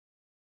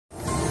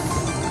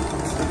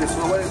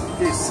Ouais,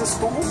 ok, 6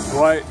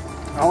 tours. Ouais.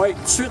 Ah ouais,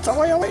 tout de suite, ah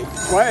ouais, ah ouais.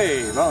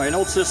 Ouais, bon, un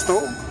autre 6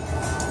 tours.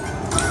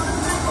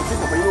 Ok,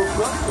 t'as payé l'autre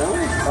là? Ben oui.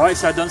 Ouais,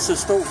 ça donne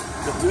 6 tours.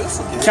 De plus,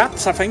 ok. 4,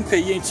 ça fait que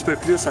payer un petit peu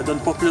plus, ça donne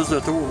pas plus de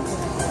tours.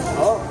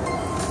 Ah.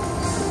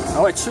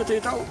 Ah ouais, tout de suite, les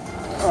tours.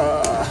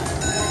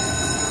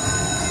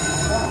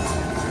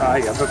 Ah,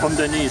 elle peut pas me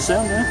donner les scènes,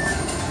 hein?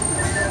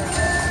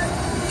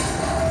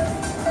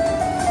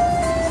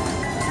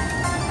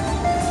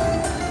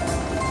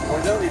 On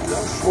regarde les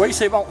cloches. Oui,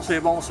 c'est bon,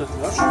 ça.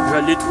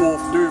 Je l'ai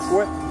 2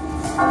 fois.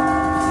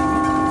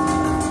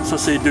 Ça,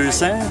 c'est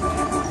 200.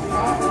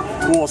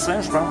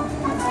 300, je pense.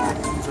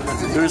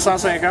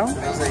 250.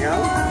 250.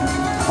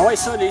 Ah ouais,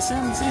 ça, les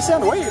scènes, c'est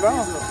scènes, oui,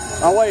 bon.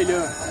 Ah ouais,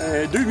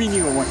 là, 2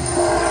 mini au moins.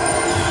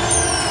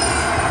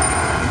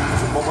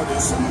 C'est pas mal de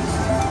ça.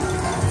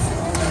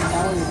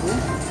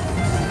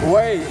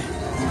 Ouais.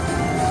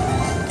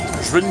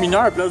 Je veux le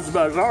mineur à la place du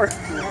majeur.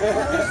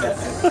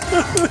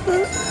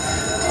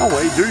 Ah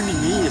ouais, 2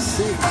 mini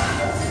ici.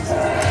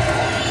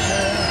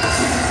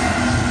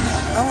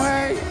 Ah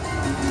ouais.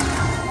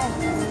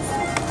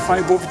 Faire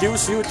une beau vidéo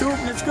sur YouTube,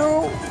 let's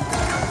go.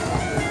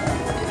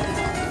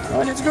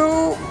 Ah, let's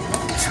go.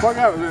 C'est pas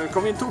grave,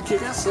 combien de tours qui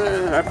reste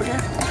après?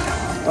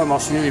 Ah, je m'en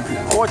souviens plus.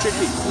 On va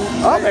checker.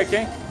 Ah, ben, OK.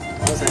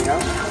 150.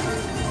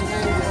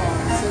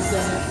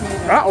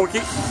 Ah,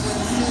 OK.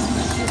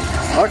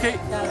 OK.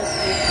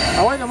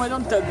 Ah ouais, donne-moi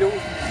le tableau.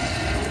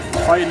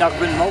 Ah, il y a une arbre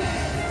de monde.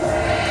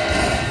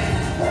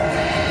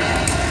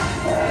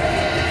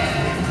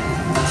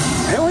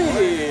 Eh oui,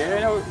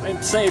 un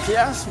petit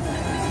 5$.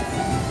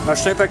 M'a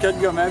acheté un paquet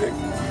de gomme avec.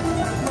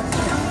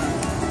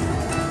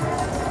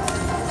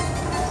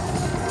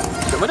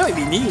 Donne-moi donc un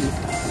mini.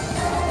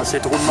 Ah, c'est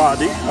trop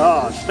demandé.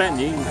 Ah, je suis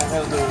tanné.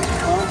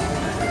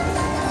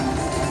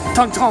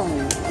 Tong-tong,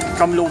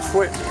 comme l'autre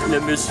fois, le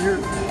monsieur.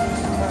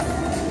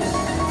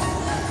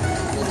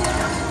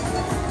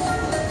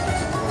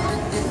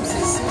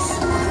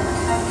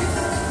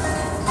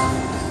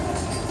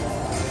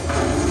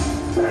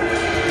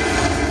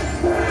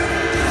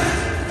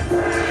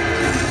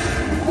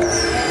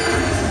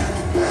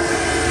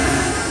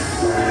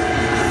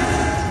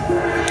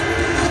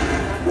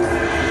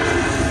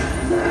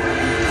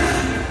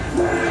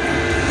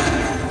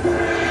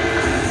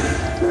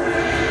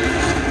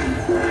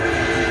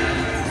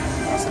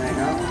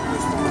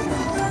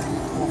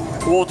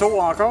 Trois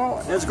tours encore,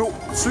 let's go,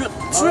 tout de suite,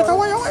 ah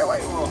ouais, ouais,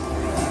 ouais.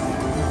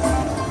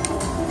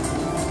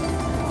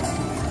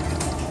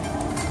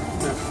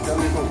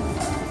 Dernier tour.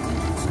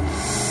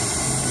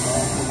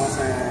 On commence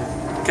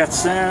à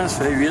 400,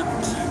 ça fait 8.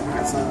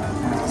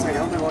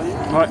 450 de gagner.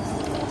 Ouais.